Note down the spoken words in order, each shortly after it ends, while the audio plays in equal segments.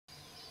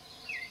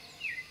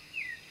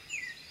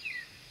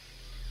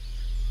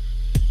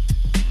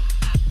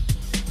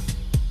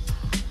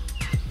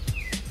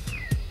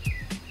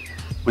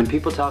When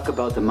people talk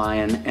about the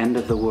Mayan end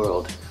of the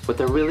world, what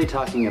they're really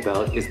talking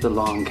about is the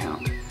long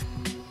count,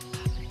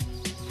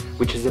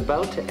 which is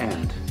about to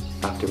end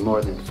after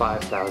more than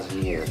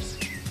 5,000 years.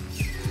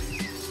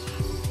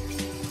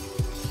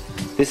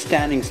 This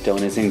standing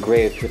stone is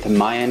engraved with the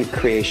Mayan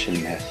creation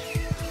myth.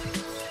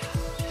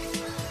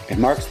 It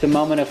marks the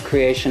moment of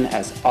creation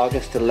as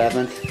August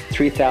 11th,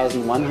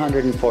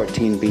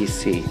 3114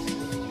 BC.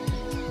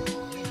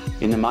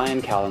 In the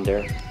Mayan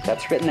calendar,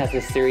 that's written as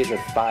a series of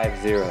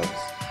 5 zeros.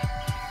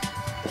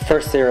 The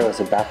first zero is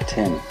a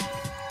Bakhtin,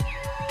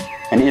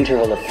 an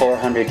interval of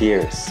 400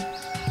 years.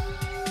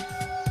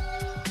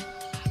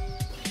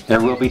 There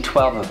will be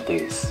 12 of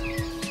these.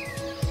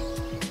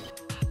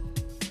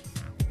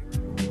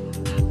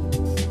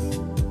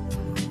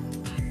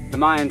 The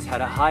Mayans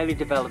had a highly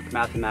developed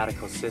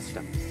mathematical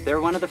system. They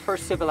were one of the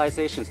first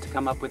civilizations to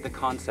come up with the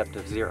concept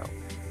of zero,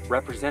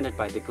 represented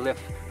by the glyph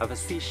of a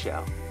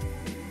seashell.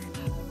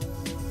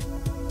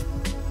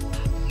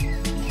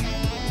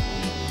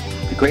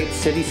 The great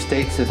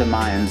city-states of the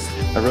Mayans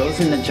arose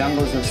in the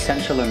jungles of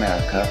Central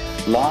America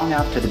long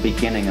after the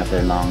beginning of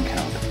their long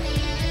count.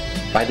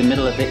 By the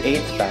middle of the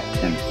 8th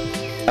Bakhtin,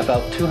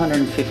 about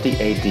 250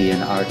 AD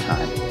in our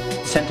time,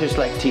 centers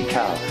like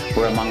Tikal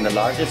were among the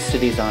largest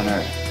cities on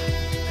Earth.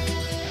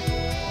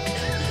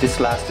 This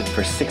lasted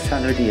for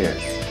 600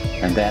 years,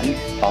 and then,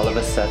 all of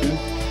a sudden,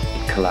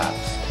 it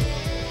collapsed.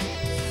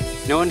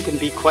 No one can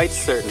be quite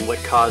certain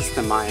what caused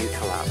the Mayan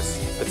collapse,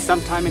 but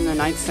sometime in the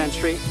 9th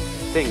century,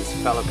 things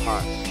fell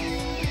apart.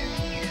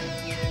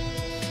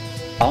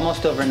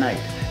 Almost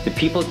overnight, the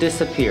people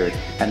disappeared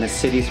and the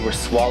cities were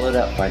swallowed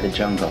up by the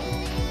jungle.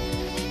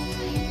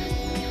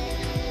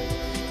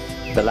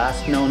 The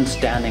last known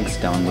standing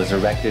stone was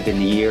erected in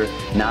the year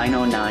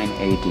 909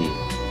 AD.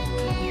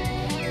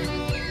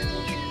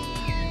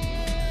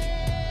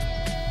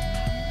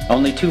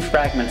 Only 2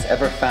 fragments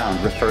ever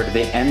found refer to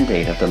the end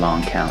date of the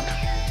long count.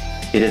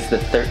 It is the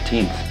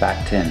 13th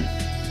Bakhtin.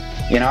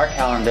 In our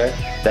calendar,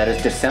 that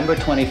is December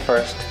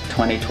 21st,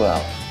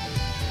 2012.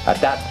 At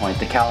that point,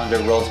 the calendar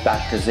rolls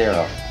back to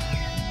 0.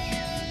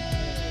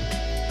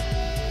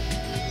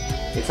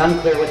 It's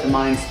unclear what the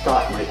Mayans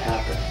thought might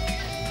happen,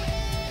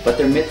 but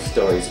their myth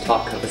stories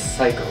talk of a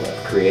cycle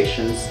of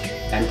creations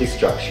and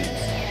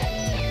destructions.